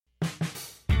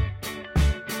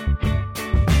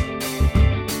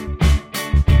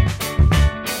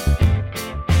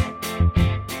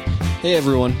Hey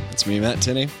everyone, it's me, Matt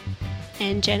Tinney.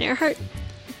 And Jen Earhart.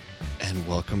 And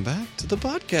welcome back to the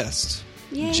podcast.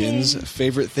 Yay. Jen's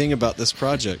favorite thing about this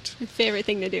project. My favorite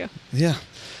thing to do. Yeah.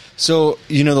 So,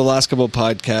 the last couple of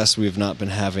podcasts, we've not been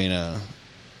having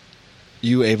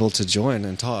you able to join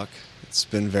and talk. It's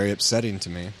been very upsetting to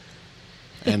me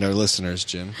and our listeners,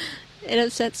 Jen. It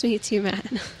upsets me too, Matt.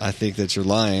 I think that you're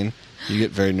lying. You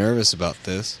get very nervous about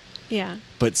this. Yeah.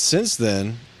 But since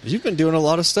then, you've been doing a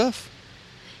lot of stuff.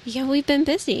 Yeah, we've been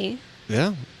busy.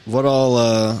 Yeah.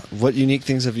 What unique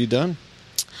things have you done?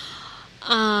 Put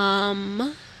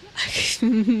me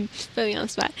on the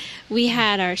spot. We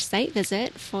had our site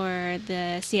visit for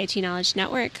the CIT Knowledge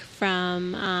Network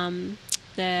from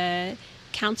the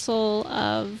Council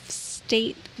of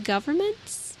State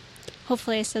Governments.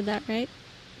 Hopefully I said that right.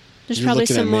 There's You're probably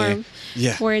looking some at more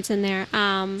me. words in there.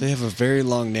 They have a very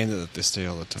long name that they say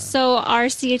all the time. So our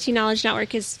CIT Knowledge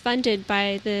Network is funded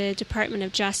by the Department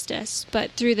of Justice,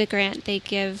 but through the grant they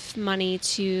give money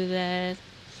to the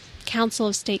Council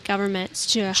of State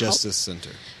Governments to help. Justice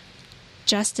Center.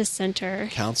 Justice Center.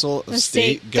 Council of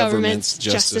State Governments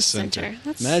Justice Center.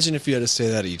 Imagine if you had to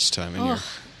say that each time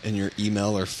in your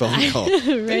email or phone call.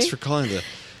 Right? Thanks for calling the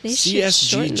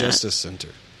CSG Justice Center.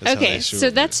 Okay,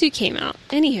 so that's who came out.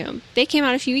 Anywho, they came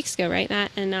out a few weeks ago, right, Matt?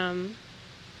 And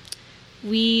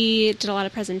we did a lot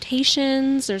of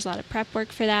presentations. There's a lot of prep work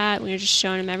for that. We were just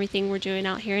showing them everything we're doing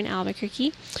out here in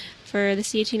Albuquerque for the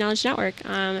CIT Knowledge Network.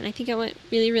 And I think it went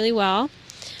really, really well.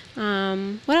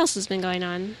 What else has been going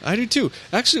on? I do too.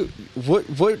 Actually,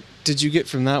 what did you get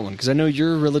from that one? Because I know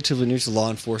you're relatively new to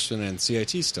law enforcement and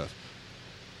CIT stuff.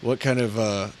 What kind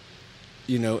of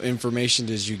information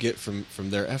did you get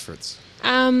from their efforts?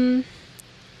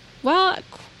 Well,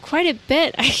 quite a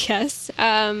bit, I guess.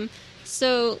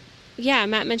 So, yeah,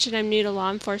 Matt mentioned I'm new to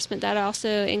law enforcement. That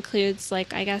also includes,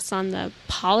 on the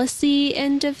policy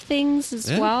end of things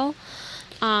as well.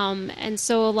 And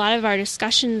so a lot of our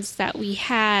discussions that we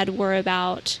had were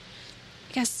about,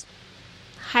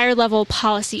 higher level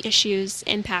policy issues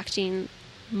impacting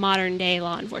modern day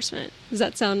law enforcement. Does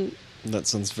that sound... That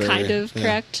sounds very... kind of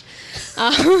correct?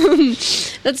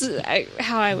 That's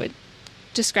how I would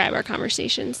describe our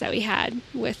conversations that we had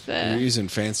with the... You're using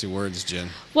fancy words, Jen.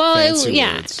 Well,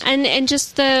 words. And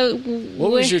just the...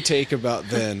 What was your take about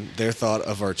then their thought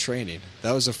of our training?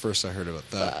 That was the first I heard about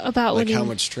that. About how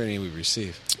much training we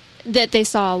receive. That they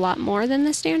saw a lot more than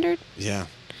the standard? Yeah.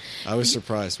 I was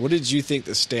surprised. What did you think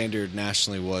the standard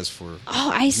nationally was for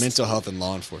mental health and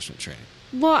law enforcement training?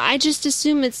 Well, I just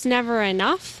assume it's never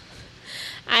enough.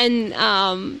 And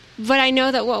but I know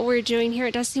that what we're doing here,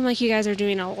 it does seem like you guys are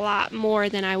doing a lot more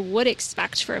than I would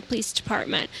expect for a police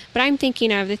department. But I'm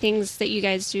thinking of the things that you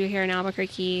guys do here in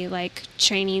Albuquerque, like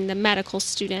training the medical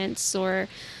students or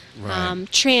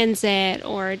transit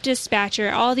or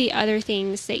dispatcher, all the other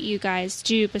things that you guys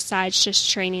do besides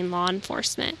just training law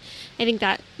enforcement. I think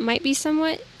that might be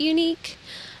somewhat unique.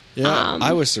 Yeah,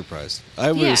 I was surprised.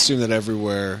 I would assume that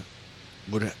everywhere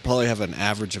would probably have an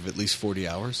average of at least 40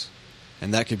 hours.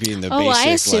 And that could be in the basic... I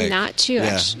assume that too.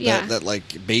 Yeah, that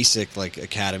basic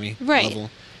academy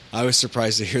level. I was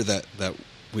surprised to hear that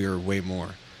we were way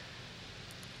more.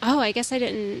 Oh, I guess I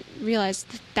didn't realize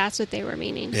that's what they were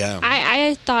meaning. Yeah.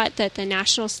 I thought that the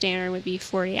national standard would be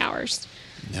 40 hours.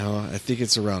 No, I think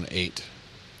it's around 8.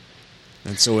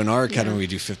 And so in our academy we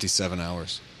do 57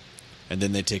 hours. And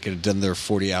then they take their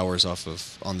 40 hours off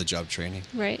of on-the-job training.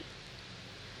 Right.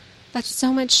 That's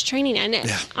so much training. And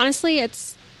honestly,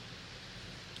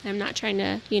 I'm not trying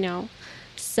to,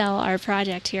 sell our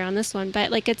project here on this one,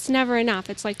 but it's never enough.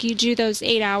 It's like you do those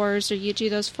 8 hours or you do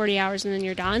those 40 hours and then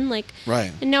you're done.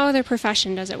 Right. And no other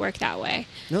profession does it work that way.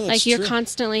 No, that's you're true.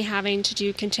 Constantly having to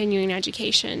do continuing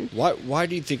education. Why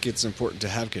do you think it's important to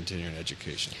have continuing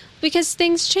education? Because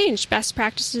things change. Best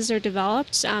practices are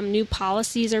developed. New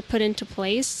policies are put into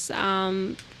place.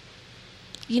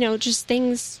 Just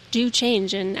things do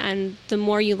change, and the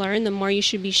more you learn, the more you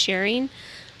should be sharing.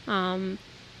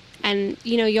 And,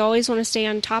 you always want to stay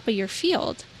on top of your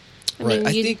field. I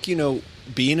think,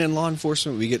 being in law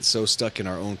enforcement, we get so stuck in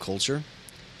our own culture.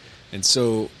 And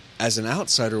so, as an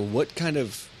outsider, what kind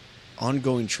of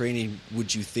ongoing training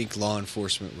would you think law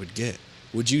enforcement would get?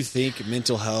 Would you think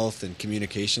mental health and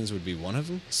communications would be one of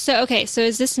them? So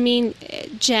does this mean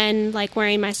Jen,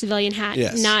 wearing my civilian hat,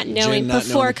 not knowing Jen,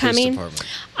 before coming?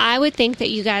 I would think that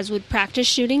you guys would practice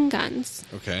shooting guns.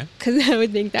 Okay. Because I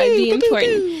would think that would be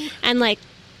important. And,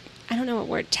 I don't know what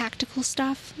word, tactical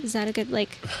stuff? Is that a good, Well,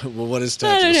 what is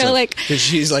tactical stuff? Because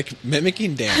she's,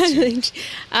 mimicking dancing.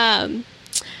 I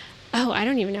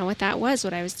don't even know what that was,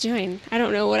 what I was doing. I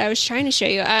don't know what I was trying to show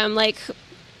you.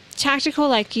 tactical,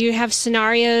 like you have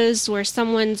scenarios where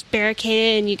someone's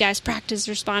barricaded and you guys practice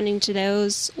responding to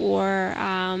those, or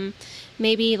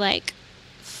maybe like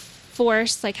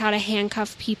force, like how to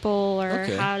handcuff people or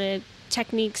Okay. how to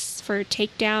techniques for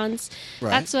takedowns. Right.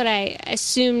 That's what I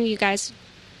assume you guys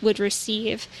would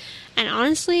receive. And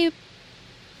honestly,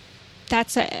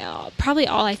 that's probably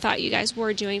all I thought you guys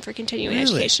were doing for continuing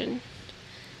Really? education.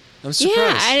 I'm surprised.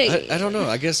 Yeah, I don't know.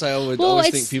 I guess I always Well,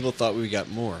 think it's- people thought we got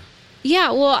more.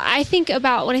 Yeah, well, I think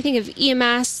about when I think of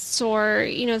EMS or,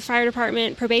 the fire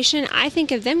department, probation, I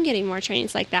think of them getting more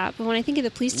trainings like that. But when I think of the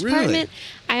police Really? department,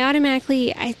 I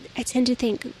automatically, I tend to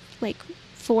think like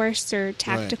force or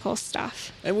tactical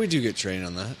stuff. And we do get trained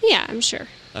on that. Yeah, I'm sure.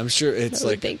 I'm sure it's I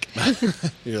like would think.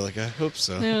 you're like, I hope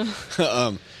so.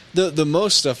 Yeah. The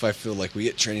most stuff I feel like we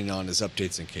get training on is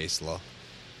updates in case law.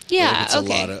 Yeah, Like, it's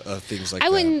okay. a lot of things like I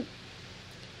that. wouldn't.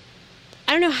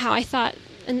 I don't know how I thought,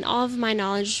 and all of my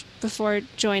knowledge before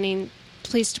joining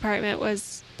police department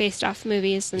was based off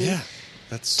movies and Yeah,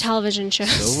 that's television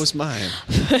shows. so was mine.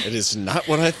 It is not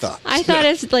what I thought. I thought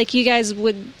if like you guys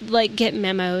would like get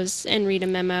memos and read a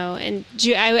memo, and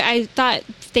I thought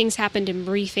things happened in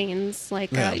briefings,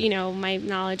 like Yeah. my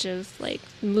knowledge of like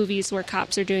movies where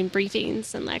cops are doing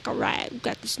briefings and like, all right, we've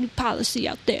got this new policy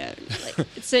out there. Like,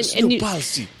 it's It's in new New-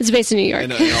 policy. It's based in New York.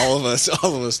 And all of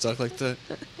us talk like that.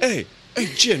 Hey,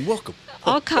 Jen, welcome.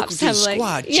 All Welcome cops to the have like,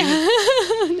 squad, yeah,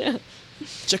 Jen.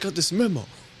 Check out this memo.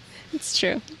 it's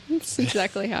true. It's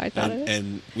exactly how I thought of it.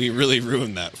 And we really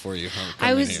ruined that for you. Huh, I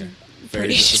coming was here. Very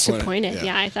pretty disappointed. Yeah.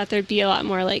 Yeah, I thought there'd be a lot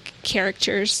more like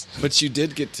characters. But you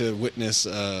did get to witness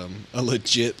a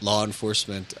legit law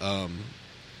enforcement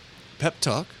pep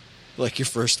talk, like your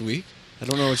first week. I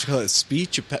don't know what you call it,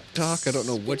 speech, a pep talk. I don't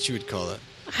know what you would call it.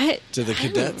 To the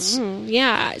cadets?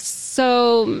 Yeah.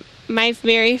 So my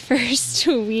very first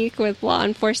week with law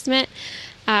enforcement,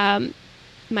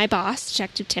 my boss,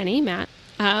 Detective Tenney, Matt,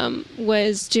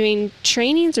 was doing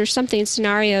trainings or something,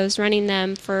 scenarios, running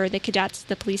them for the cadets at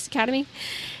the police academy.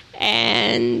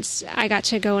 And I got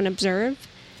to go and observe.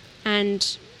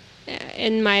 And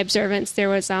in my observance, there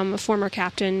was a former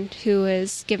captain who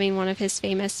was giving one of his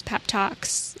famous pep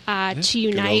talks to Good old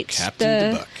unite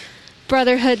Captain the DeBuck.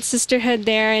 brotherhood, sisterhood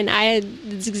there, and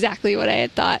it's exactly what I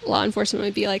had thought law enforcement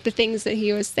would be like, the things that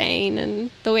he was saying and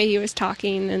the way he was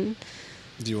talking. And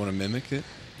Do you want to mimic it?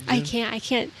 I Jen?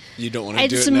 can't. You don't want to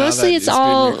do It's it now mostly that it's been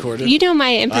all, recorded? my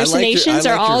impersonations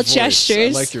I like are all your voice.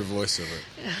 gestures. I like your voiceover.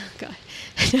 Oh, God.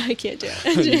 No, I can't do You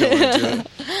it. don't want to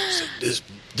do it?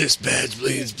 This badge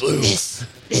bleeds blue.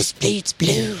 This bleeds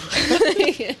blue.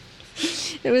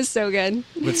 It was so good.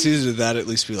 But see, to that at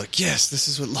least be like, yes, this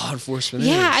is what law enforcement is.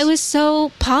 Yeah, I was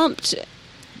so pumped.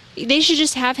 They should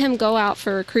just have him go out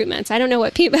for recruitments. I don't know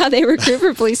how they recruit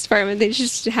for police department. They should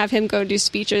just have him go do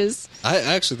speeches. I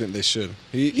actually think they should.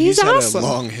 He's had awesome. a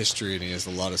long history and he has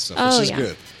a lot of stuff, Oh, which is yeah.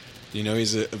 good.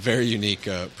 He's a very unique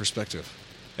perspective.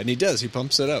 And he does. He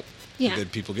pumps it up. Yeah. And then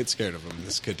people get scared of him,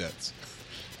 this cadets.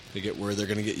 They get where they're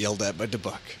going to get yelled at by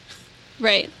DeBuck.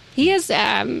 Right. He is.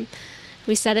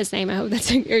 We said his name. I hope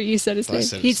that's. Or you said his I name.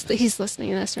 said his name. He's listening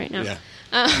to this right now.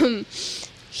 Yeah.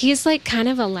 He's like kind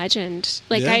of a legend.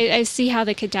 Like Yeah. I see how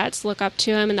the cadets look up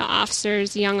to him, and the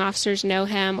officers, the young officers, know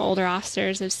him. Older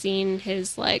officers have seen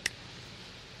his like.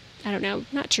 I don't know,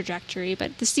 not trajectory,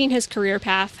 but seen his career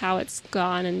path, how it's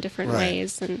gone in different Right.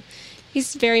 ways, and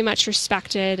he's very much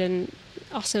respected and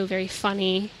also very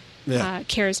funny, Yeah.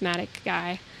 charismatic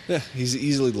guy. Yeah, he's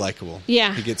easily likable.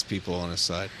 Yeah. He gets people on his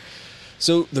side.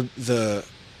 So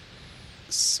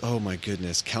oh my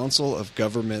goodness, Council of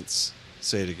Governments,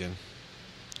 say it again.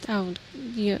 Oh,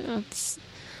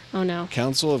 oh no.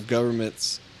 Council of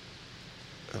Governments,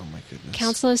 oh my goodness.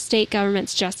 Council of State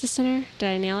Governments Justice Center. Did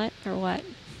I nail it or what?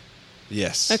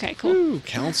 Yes. Okay, cool. Woo.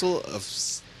 Council of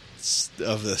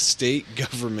the State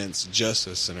Government's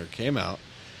Justice Center came out.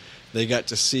 They got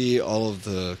to see all of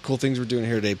the cool things we're doing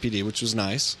here at APD, which was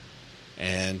nice,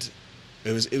 and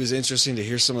it was interesting to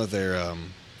hear some of their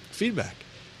feedback.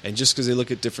 And just because they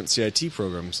look at different CIT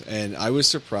programs, and I was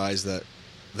surprised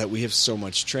that we have so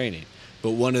much training.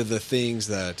 But one of the things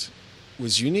that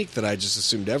was unique that I just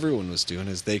assumed everyone was doing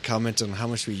is they commented on how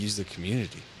much we use the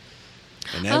community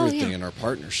and everything yeah. in our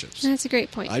partnerships. That's a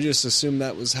great point. I just assumed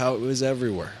that was how it was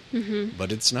everywhere,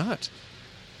 but it's not.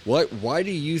 Why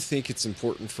do you think it's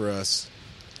important for us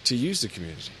to use the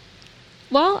community?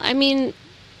 Well, I mean,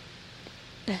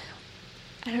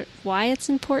 I don't why it's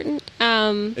important.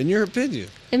 In your opinion?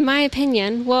 In my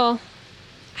opinion, well,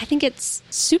 I think it's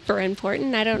super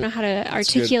important. I don't know how to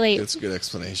articulate. That's a good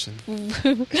explanation.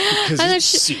 Because I'm not it's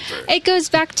sure. super. It goes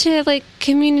back to like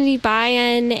community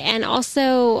buy-in, and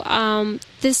also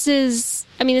this is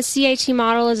I mean, the CIT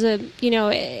model is I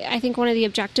think one of the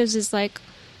objectives is like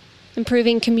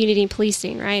improving community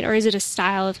policing, right? Or is it a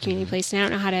style of community policing? I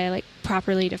don't know how to like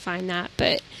properly define that,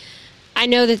 but I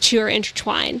know that you are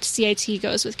intertwined. CIT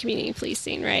goes with community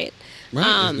policing, right?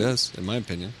 Right, it does, in my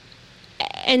opinion.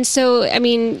 And so, I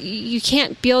mean, you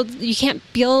can't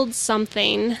build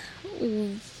something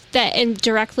that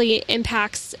directly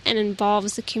impacts and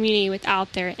involves the community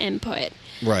without their input.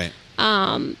 Right.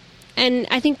 And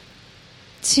I think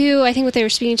what they were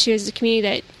speaking to is the community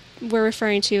that we're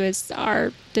referring to as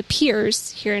the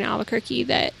peers here in Albuquerque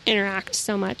that interact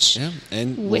so much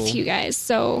with you guys.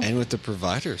 So and with the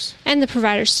providers. And the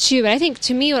providers too. But I think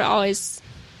to me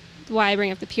why I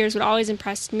bring up the peers, what always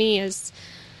impressed me is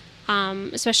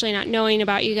especially not knowing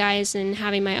about you guys and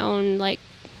having my own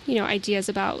ideas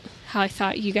about how I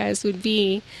thought you guys would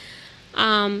be.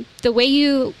 The way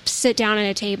you sit down at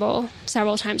a table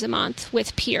several times a month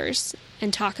with peers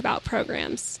and talk about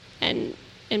programs and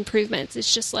improvements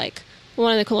is just like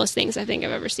one of the coolest things I think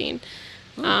I've ever seen.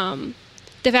 The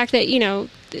fact that,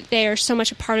 they are so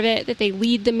much a part of it, that they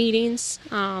lead the meetings,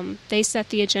 they set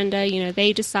the agenda,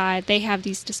 they decide, they have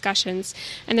these discussions,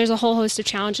 and there's a whole host of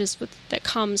challenges that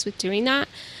comes with doing that.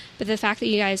 But the fact that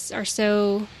you guys are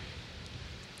so,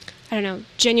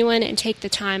 genuine and take the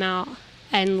time out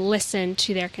and listen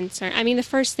to their concern. I mean, the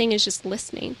first thing is just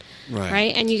listening,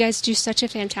 right? And you guys do such a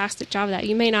fantastic job of that.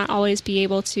 You may not always be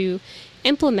able to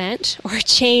implement or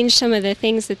change some of the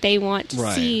things that they want to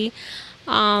see,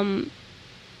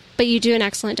 but you do an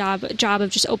excellent job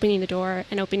of just opening the door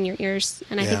and opening your ears.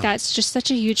 And I think that's just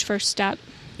such a huge first step.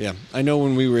 Yeah. I know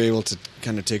when we were able to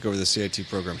kind of take over the CIT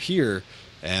program here,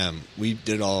 we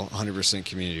did all 100%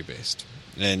 community-based.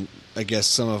 And I guess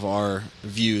some of our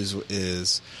views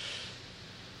is,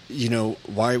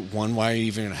 why are you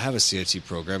even going to have a CIT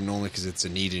program? Not only because it's a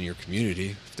need in your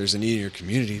community. If there's a need in your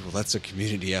community, well, that's a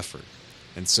community effort.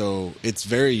 And so it's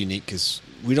very unique because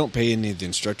we don't pay any of the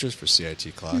instructors for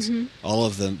CIT class. Mm-hmm. All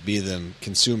of them, be them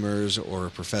consumers or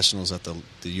professionals at the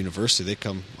university, they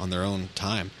come on their own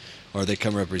time, or they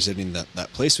come representing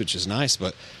that place, which is nice.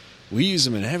 But we use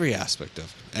them in every aspect of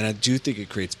it. And I do think it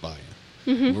creates buy-in.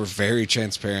 Mm-hmm. We're very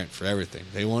transparent for everything.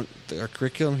 They want our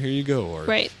curriculum, here you go. Or,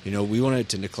 we want to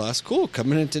attend a class. Cool,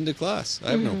 come in and attend a class.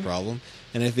 I have no problem.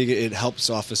 And I think it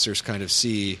helps officers kind of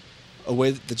see a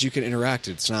way that you can interact.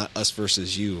 It's not us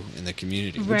versus you in the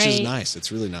community, which is nice.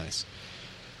 It's really nice.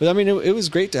 But I mean, it was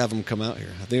great to have them come out here.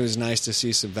 I think it was nice to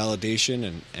see some validation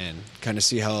and kind of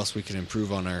see how else we can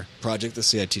improve on our project, the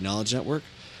CIT Knowledge Network,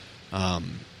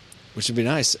 which would be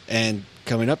nice. And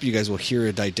coming up, you guys will hear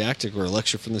a didactic or a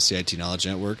lecture from the CIT Knowledge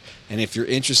Network. And if you're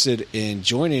interested in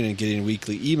joining and getting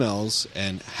weekly emails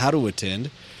and how to attend,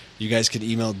 you guys can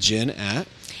email Jen at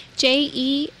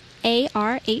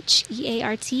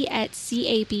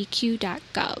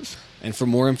JEARHEART@cabq.gov. And for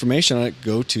more information on it,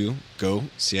 go to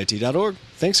gocit.org.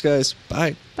 Thanks, guys.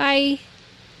 Bye. Bye.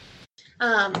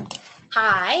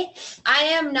 Hi. I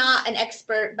am not an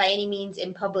expert by any means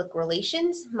in public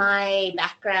relations. My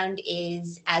background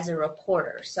is as a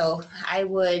reporter, so I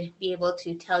would be able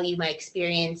to tell you my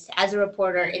experience as a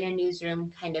reporter in a newsroom,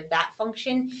 kind of that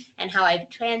function, and how I've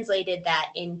translated that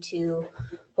into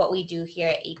what we do here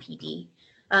at APD.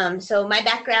 So my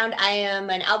background, I am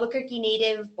an Albuquerque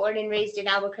native, born and raised in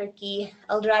Albuquerque,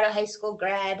 El Dorado High School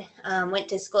grad, went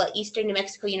to school at Eastern New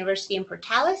Mexico University in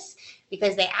Portales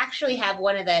because they actually have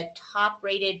one of the top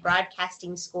rated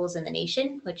broadcasting schools in the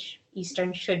nation, which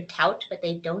Eastern should tout, but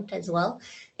they don't as well.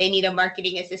 They need a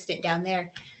marketing assistant down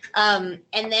there. And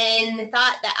then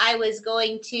thought that I was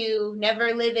going to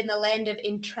never live in the land of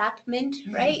entrapment,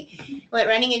 right? Went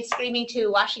running and screaming to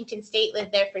Washington State,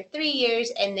 lived there for 3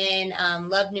 years, and then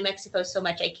loved New Mexico so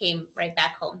much I came right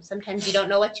back home. Sometimes you don't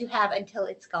know what you have until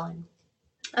it's gone.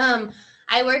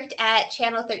 I worked at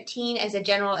Channel 13 as a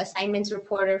general assignments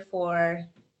reporter for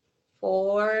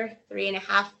 4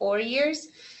 years.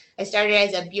 I started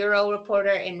as a bureau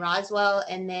reporter in Roswell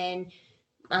and then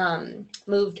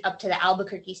moved up to the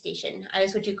Albuquerque station. I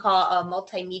was what you call a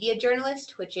multimedia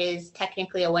journalist, which is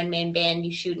technically a one-man band.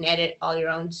 You shoot and edit all your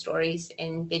own stories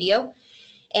and video.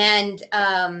 And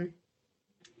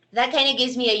that kind of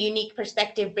gives me a unique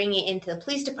perspective bringing it into the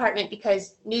police department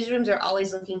because newsrooms are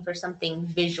always looking for something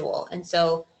visual. And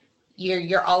so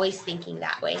you're always thinking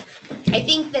that way. I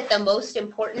think that the most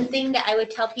important thing that I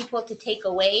would tell people to take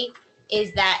away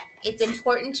is that it's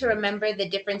important to remember the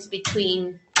difference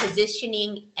between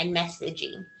positioning and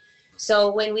messaging.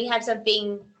 So when we have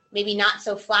something maybe not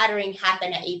so flattering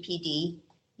happen at APD,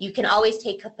 you can always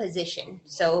take a position.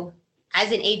 So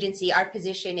as an agency, our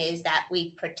position is that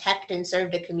we protect and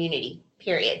serve the community,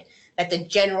 period. That's a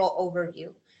general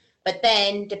overview. But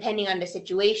then, depending on the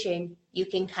situation, you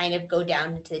can kind of go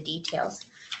down into the details.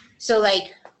 So,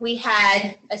 like, we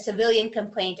had a civilian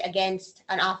complaint against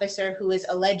an officer who was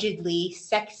allegedly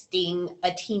sexting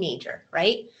a teenager,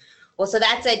 right? Well, so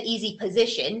that's an easy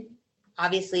position.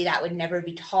 Obviously, that would never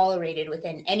be tolerated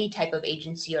within any type of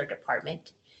agency or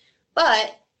department.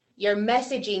 But your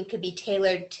messaging could be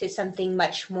tailored to something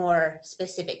much more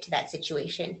specific to that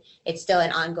situation. It's still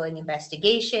an ongoing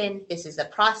investigation. This is the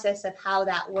process of how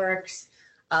that works.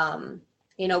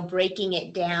 Breaking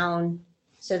it down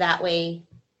so that way,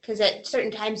 because at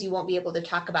certain times you won't be able to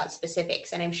talk about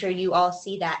specifics. And I'm sure you all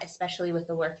see that, especially with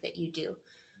the work that you do.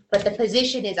 But the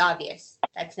position is obvious.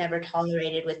 That's never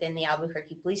tolerated within the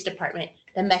Albuquerque Police Department.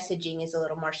 The messaging is a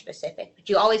little more specific. But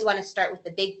you always want to start with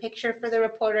the big picture for the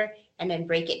reporter and then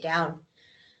break it down.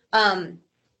 I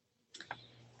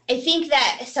think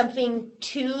that something,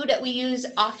 too, that we use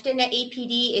often at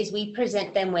APD is we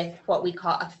present them with what we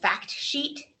call a fact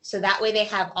sheet. So that way they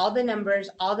have all the numbers,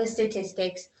 all the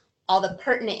statistics, all the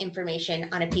pertinent information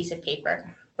on a piece of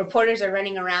paper. Reporters are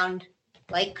running around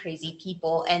like crazy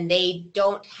people, and they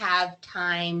don't have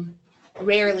time,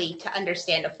 rarely, to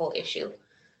understand a full issue.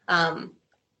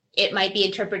 It might be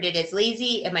interpreted as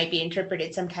lazy. It might be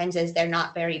interpreted sometimes as they're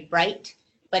not very bright,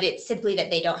 but it's simply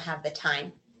that they don't have the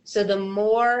time. So the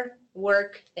more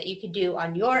work that you can do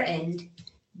on your end,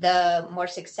 the more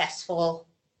successful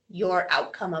your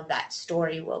outcome of that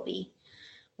story will be.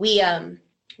 We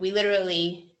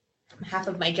literally, half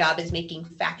of my job is making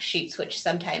fact sheets, which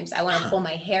sometimes I want to pull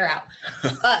my hair out.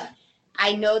 But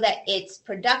I know that it's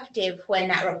productive when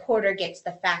that reporter gets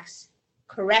the facts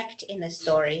correct in the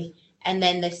story, and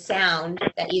then the sound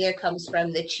that either comes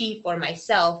from the chief or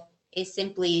myself is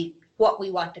simply what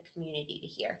we want the community to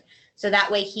hear. So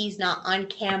that way he's not on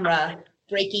camera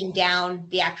breaking down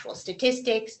the actual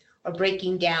statistics or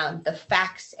breaking down the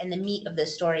facts and the meat of the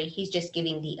story. He's just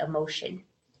giving the emotion.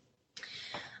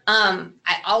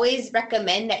 I always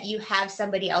recommend that you have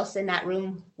somebody else in that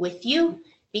room with you,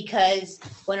 because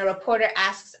when a reporter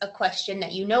asks a question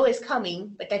that you know is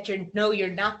coming, but that you're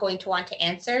not going to want to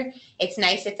answer, it's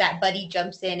nice if that buddy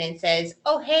jumps in and says,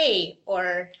 "Oh, hey,"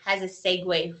 or has a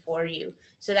segue for you.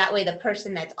 So that way the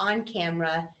person that's on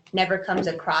camera never comes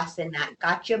across in that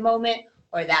gotcha moment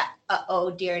or that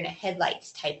uh-oh, deer in the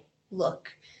headlights type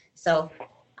look. So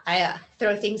I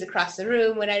throw things across the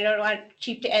room when I don't want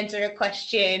Chief to answer a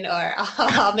question, or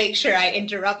I'll make sure I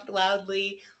interrupt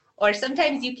loudly. Or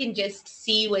sometimes you can just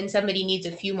see when somebody needs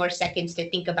a few more seconds to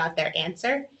think about their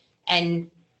answer,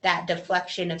 and that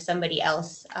deflection of somebody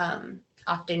else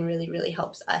often really, really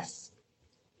helps us.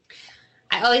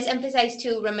 I always emphasize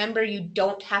too, remember you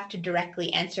don't have to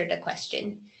directly answer the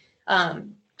question.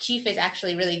 Chief is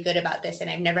actually really good about this, and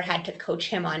I've never had to coach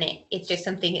him on it. It's just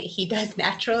something that he does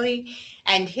naturally,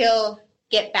 and he'll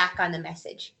get back on the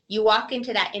message. You walk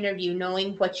into that interview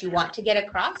knowing what you want to get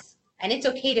across, and it's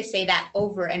okay to say that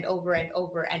over and over and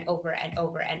over and over and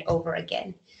over and over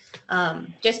again.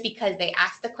 Just because they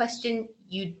ask the question,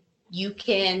 you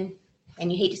can,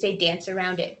 and you hate to say dance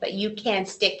around it, but you can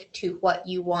stick to what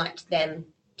you want them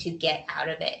to get out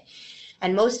of it.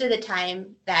 And most of the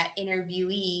time, that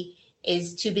interviewee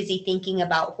is too busy thinking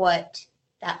about what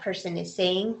that person is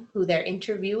saying, who they're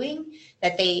interviewing,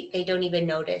 that they don't even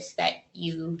notice that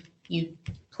you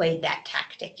played that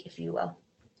tactic, if you will.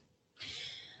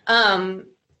 Our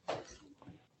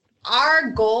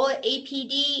goal at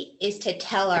APD is to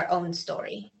tell our own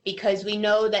story, because we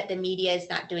know that the media is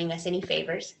not doing us any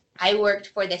favors. I worked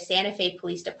for the Santa Fe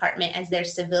Police Department as their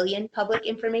civilian public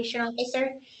information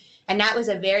officer, and that was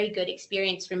a very good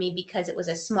experience for me because it was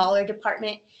a smaller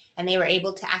department, and they were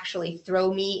able to actually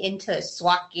throw me into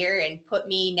SWAT gear and put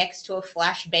me next to a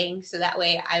flashbang, so that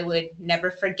way I would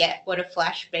never forget what a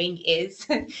flashbang is.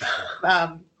 And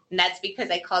that's because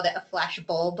I called it a flash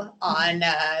bulb on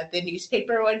the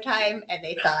newspaper one time, and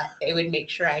they thought they would make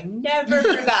sure I never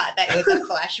forgot that it was a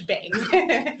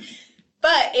flashbang.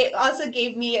 But it also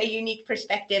gave me a unique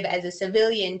perspective as a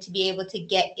civilian to be able to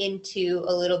get into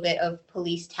a little bit of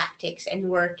police tactics and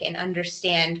work and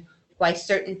understand why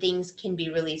certain things can be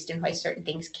released and why certain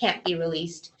things can't be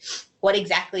released, what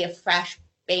exactly a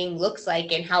flashbang looks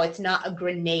like and how it's not a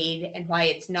grenade and why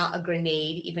it's not a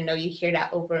grenade, even though you hear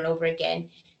that over and over again.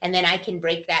 And then I can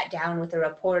break that down with a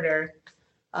reporter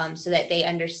so that they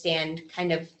understand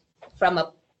kind of from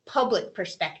a public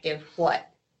perspective what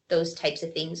those types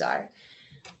of things are.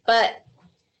 But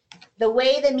the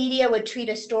way the media would treat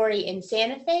a story in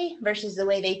Santa Fe versus the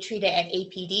way they treat it at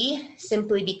APD,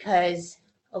 simply because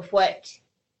of what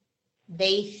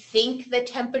they think the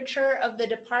temperature of the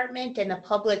department and the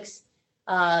public's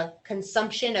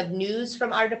consumption of news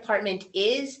from our department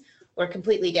is, were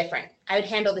completely different. I would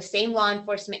handle the same law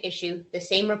enforcement issue, the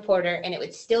same reporter, and it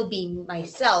would still be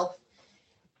myself.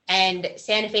 And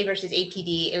Santa Fe versus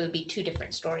APD, it would be two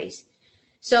different stories.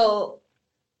 So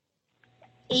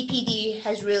APD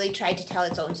has really tried to tell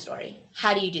its own story.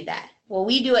 How do you do that? Well,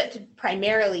 we do it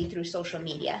primarily through social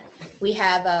media. We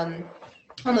have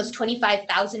almost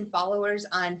 25,000 followers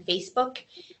on Facebook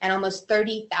and almost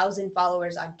 30,000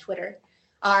 followers on Twitter.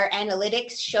 Our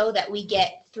analytics show that we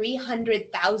get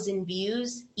 300,000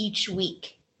 views each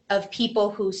week of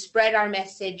people who spread our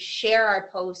message, share our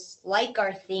posts, like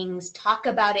our things, talk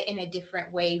about it in a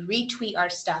different way, retweet our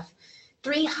stuff.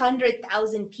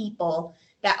 300,000 people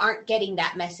that aren't getting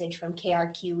that message from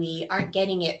KRQE, aren't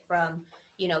getting it from,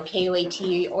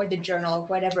 KOAT or the Journal,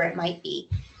 whatever it might be.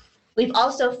 We've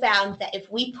also found that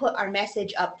if we put our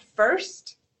message up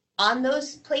first on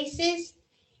those places,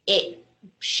 it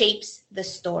shapes the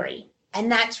story.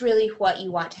 And that's really what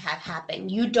you want to have happen.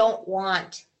 You don't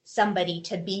want somebody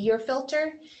to be your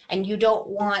filter, and you don't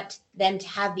want them to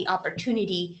have the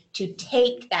opportunity to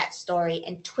take that story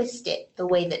and twist it the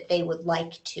way that they would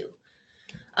like to.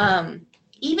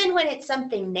 Even when it's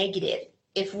something negative,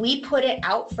 if we put it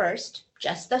out first,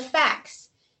 just the facts,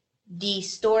 the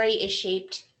story is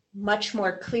shaped much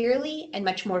more clearly and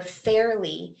much more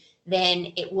fairly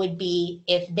than it would be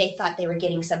if they thought they were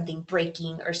getting something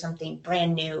breaking or something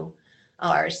brand new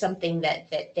or something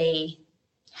that they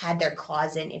had their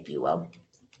claws in, if you will.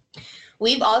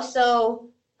 We've also,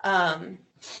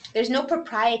 there's no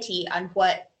propriety on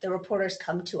what the reporters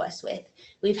come to us with.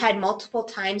 We've had multiple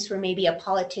times where maybe a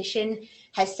politician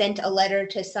has sent a letter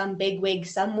to some bigwig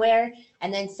somewhere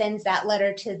and then sends that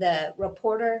letter to the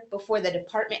reporter before the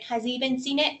department has even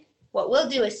seen it. What we'll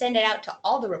do is send it out to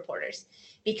all the reporters,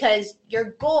 because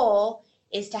your goal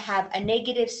is to have a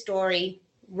negative story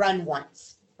run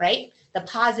once, right? The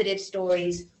positive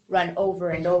stories run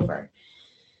over and over.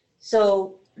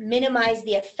 So minimize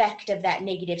the effect of that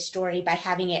negative story by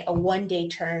having it a one-day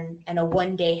turn and a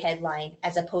one-day headline,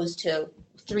 as opposed to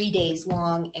 3 days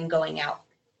long and going out.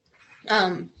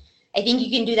 I think you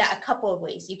can do that a couple of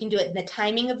ways. You can do it in the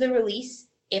timing of the release,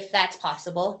 if that's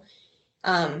possible.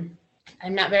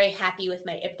 I'm not very happy with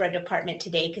my IPRA department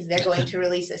today, because they're going to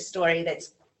release a story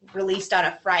that's released on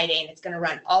a Friday and it's going to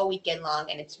run all weekend long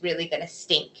and it's really going to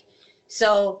stink.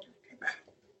 So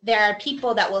there are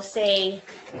people that will say,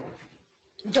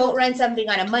 don't run something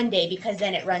on a Monday because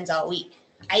then it runs all week.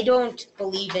 I don't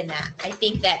believe in that. I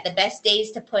think that the best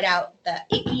days to put out the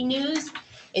icky news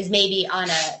is maybe on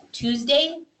a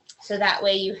Tuesday. So that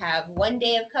way you have 1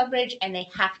 day of coverage and they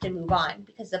have to move on,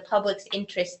 because the public's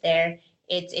interest there,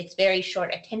 it's very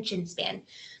short attention span.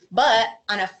 But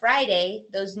on a Friday,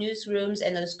 those newsrooms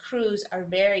and those crews are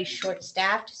very short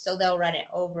staffed, so they'll run it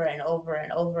over and over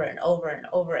and over and over and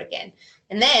over again.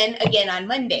 And then again on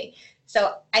Monday.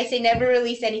 So I say never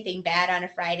release anything bad on a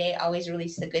Friday, always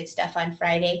release the good stuff on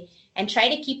Friday, and try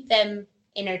to keep them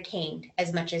entertained,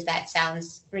 as much as that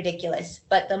sounds ridiculous.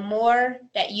 But the more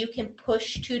that you can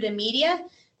push to the media,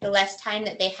 the less time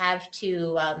that they have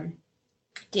to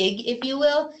dig, if you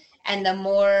will, and the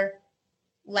more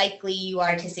likely you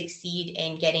are to succeed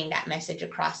in getting that message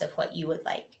across of what you would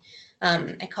like.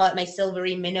 I call it my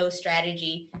silvery minnow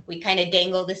strategy. We kind of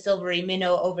dangle the silvery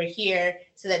minnow over here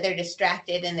so that they're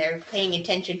distracted and they're paying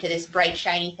attention to this bright,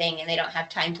 shiny thing, and they don't have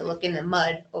time to look in the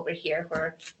mud over here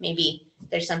where maybe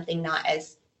there's something not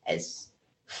as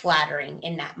flattering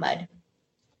in that mud.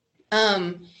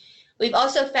 We've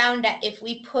also found that if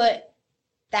we put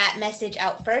that message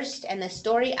out first and the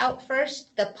story out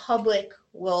first, the public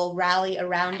will rally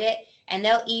around it, and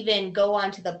they'll even go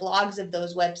onto the blogs of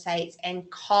those websites and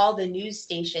call the news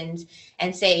stations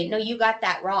and say, no, you got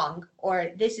that wrong,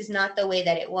 or this is not the way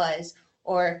that it was,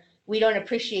 or we don't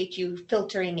appreciate you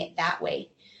filtering it that way.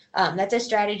 That's a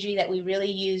strategy that we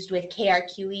really used with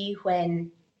KRQE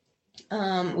when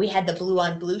we had the blue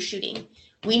on blue shooting.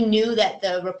 We knew that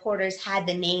the reporters had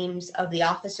the names of the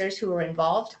officers who were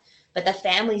involved, but the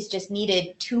families just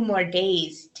needed 2 more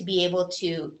days to be able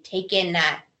to take in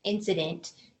that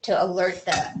incident to alert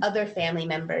the other family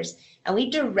members. And we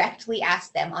directly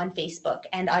asked them on Facebook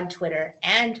and on Twitter,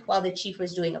 and while the chief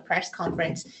was doing a press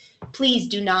conference, please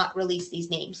do not release these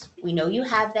names. We know you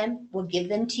have them. We'll give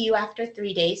them to you after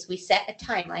 3 days. We set a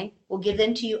timeline. We'll give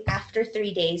them to you after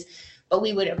 3 days, but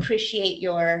we would appreciate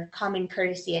your common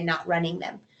courtesy in not running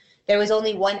them. There was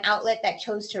only one outlet that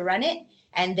chose to run it,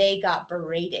 and they got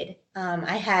berated.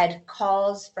 I had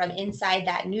calls from inside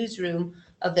that newsroom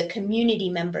of the community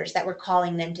members that were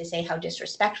calling them to say how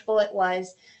disrespectful it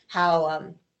was,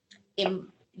 how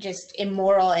just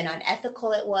immoral and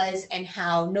unethical it was, and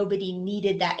how nobody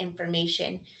needed that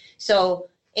information. So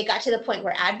it got to the point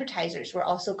where advertisers were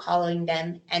also calling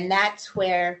them. And that's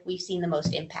where we've seen the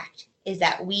most impact, is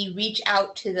that we reach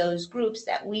out to those groups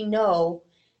that we know,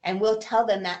 and we'll tell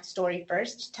them that story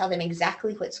first, tell them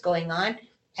exactly what's going on,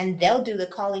 and they'll do the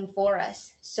calling for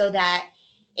us, so that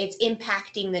it's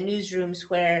impacting the newsrooms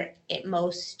where it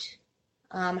most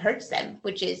hurts them,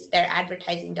 which is their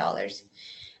advertising dollars.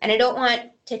 And I don't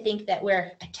want to think that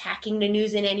we're attacking the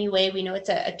news in any way. We know it's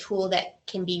a tool that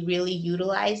can be really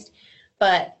utilized,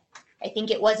 but I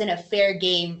think it wasn't a fair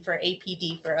game for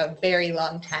APD for a very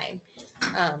long time.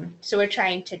 So we're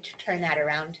trying to turn that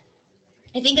around.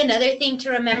 I think another thing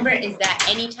to remember is that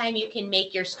anytime you can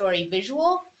make your story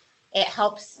visual, it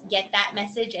helps get that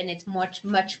message, and it's much,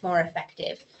 much more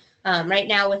effective. Right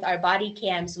now with our body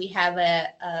cams, we have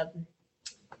a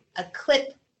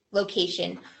clip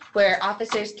location where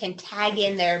officers can tag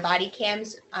in their body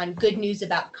cams on good news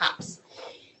about cops.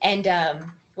 And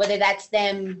whether that's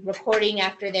them reporting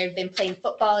after they've been playing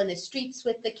football in the streets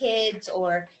with the kids,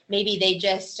 or maybe they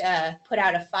just put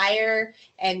out a fire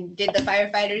and did the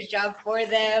firefighter's job for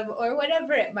them, or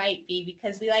whatever it might be,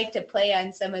 because we like to play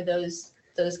on some of those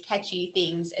catchy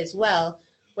things as well.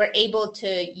 We're able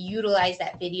to utilize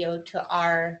that video to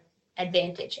our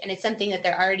advantage. And it's something that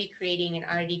they're already creating and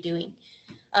already doing.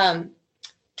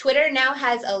 Twitter now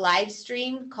has a live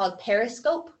stream called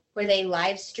Periscope, where they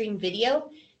live stream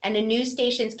video, and the news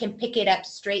stations can pick it up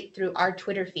straight through our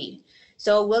Twitter feed.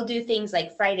 So we'll do things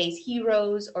like Friday's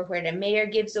Heroes, or where the mayor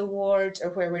gives awards, or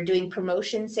where we're doing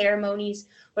promotion ceremonies,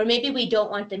 or maybe we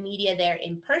don't want the media there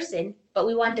in person, but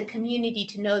we want the community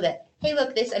to know that, hey,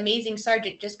 look, this amazing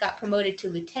sergeant just got promoted to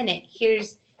lieutenant.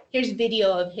 Here's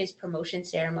video of his promotion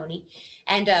ceremony.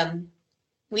 And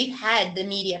we've had the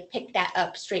media pick that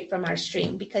up straight from our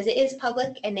stream, because it is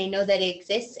public and they know that it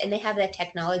exists, and they have the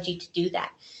technology to do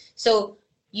that. So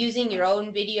using your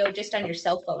own video just on your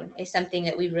cell phone is something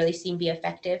that we've really seen be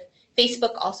effective.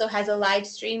 Facebook also has a live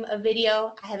stream of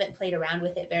video. I haven't played around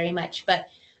with it very much, but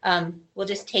we'll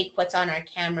just take what's on our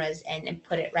cameras and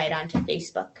put it right onto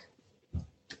Facebook.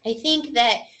 I think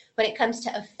that when it comes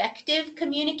to effective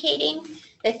communicating,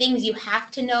 the things you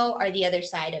have to know are the other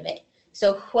side of it.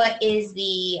 So what is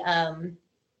the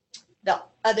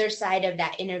other side of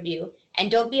that interview? And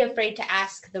don't be afraid to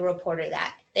ask the reporter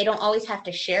that. They don't always have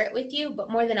to share it with you, but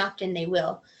more than often they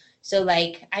will. So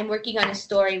like, I'm working on a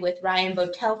story with Ryan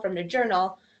Botel from the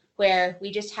Journal, where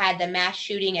we just had the mass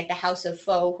shooting at the House of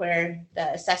Faux, where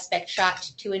the suspect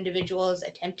shot 2 individuals,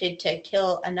 attempted to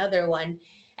kill another one.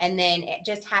 And then it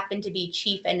just happened to be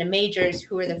Chief and the Majors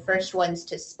who were the first ones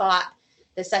to spot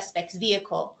the suspect's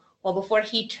vehicle. Well, before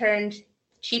he turned,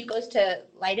 Chief goes to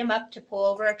light him up to pull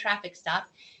over a traffic stop.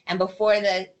 And before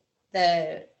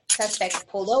the suspect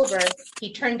pulled over,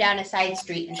 he turned down a side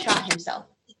street and shot himself.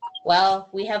 Well,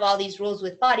 we have all these rules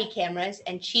with body cameras,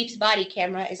 and Chief's body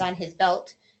camera is on his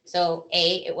belt. So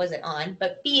A, it wasn't on,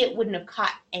 but B, it wouldn't have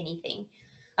caught anything.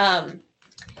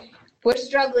 We're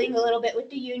struggling a little bit with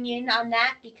the union on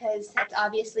that, because that's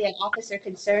obviously an officer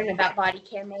concern about body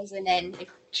cameras. And then if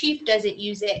Chief doesn't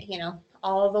use it,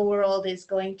 all the world is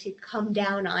going to come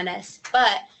down on us.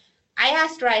 But I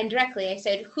asked Ryan directly, I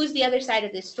said, who's the other side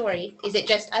of this story? Is it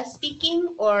just us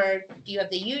speaking, or do you have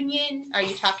the union? Are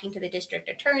you talking to the district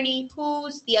attorney?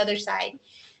 Who's the other side?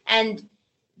 And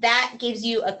that gives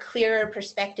you a clearer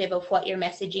perspective of what your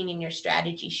messaging and your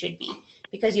strategy should be,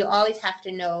 because you always have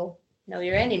to know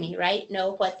your enemy, right?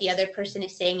 Know what the other person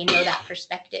is saying and know that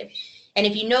perspective. And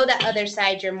if you know that other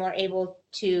side, you're more able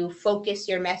to focus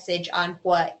your message on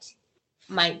what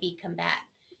might be combat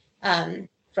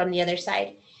from the other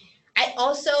side. I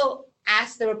also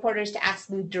ask the reporters to ask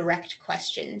them direct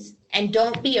questions, and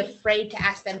don't be afraid to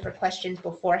ask them for questions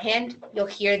beforehand. You'll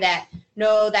hear that,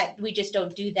 no, that we just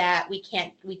don't do that. We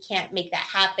can't make that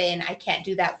happen. I can't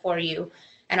do that for you.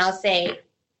 And I'll say,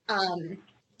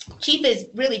 Chief is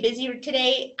really busy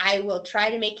today. I will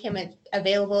try to make him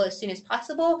available as soon as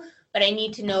possible, but I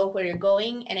need to know where you're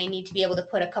going, and I need to be able to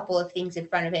put a couple of things in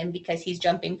front of him because he's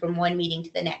jumping from one meeting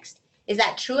to the next. Is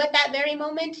that true at that very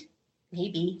moment?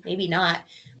 Maybe not.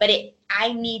 But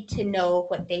I need to know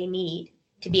what they need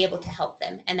to be able to help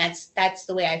them. And that's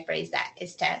the way I phrase that,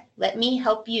 is to let me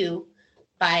help you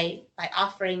by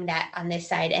offering that on this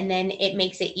side. And then it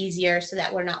makes it easier so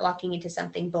that we're not walking into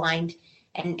something blind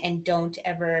and don't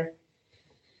ever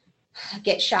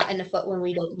get shot in the foot when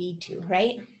we don't need to,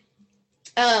 right?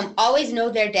 Always know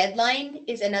their deadline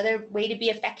is another way to be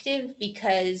effective,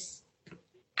 because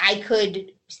I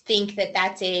could think that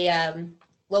that's a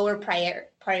lower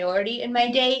priority in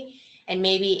my day, and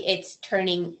maybe it's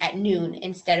turning at noon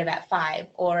instead of at 5,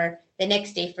 or the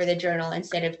next day for the Journal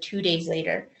instead of 2 days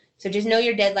later. So just know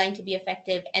your deadline to be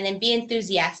effective, and then be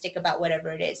enthusiastic about whatever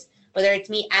it is. Whether it's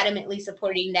me adamantly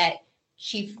supporting that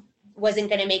she wasn't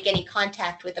going to make any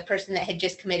contact with the person that had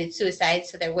just committed suicide,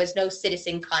 so there was no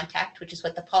citizen contact, which is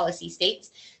what the policy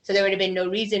states. So there would have been no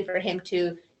reason for him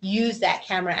to use that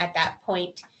camera at that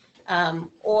point.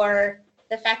 Or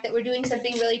the fact that we're doing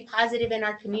something really positive in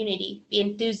our community. Be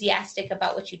enthusiastic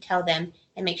about what you tell them,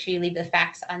 and make sure you leave the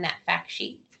facts on that fact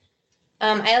sheet.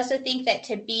 I also think that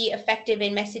to be effective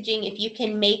in messaging, if you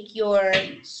can make your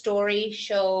story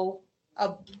show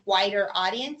a wider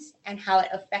audience and how it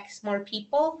affects more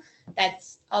people,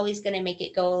 that's always going to make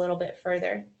it go a little bit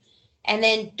further. And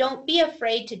then don't be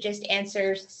afraid to just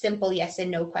answer simple yes and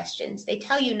no questions. They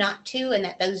tell you not to, and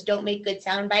that those don't make good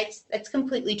sound bites. That's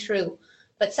completely true.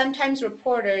 But sometimes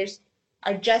reporters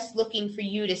are just looking for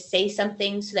you to say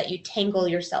something so that you tangle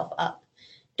yourself up.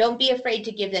 Don't be afraid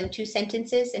to give them 2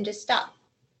 sentences and just stop.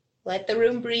 Let the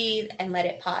room breathe and let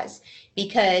it pause.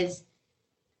 Because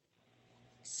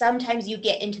sometimes you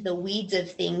get into the weeds of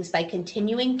things by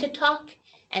continuing to talk,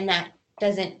 and that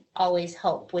doesn't always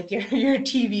help with your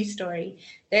TV story.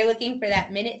 They're looking for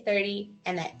that minute 30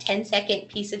 and that 10-second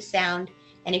piece of sound.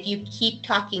 And if you keep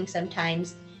talking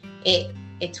sometimes,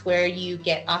 it's where you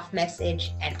get off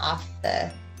message and off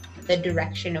the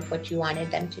direction of what you wanted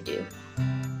them to do.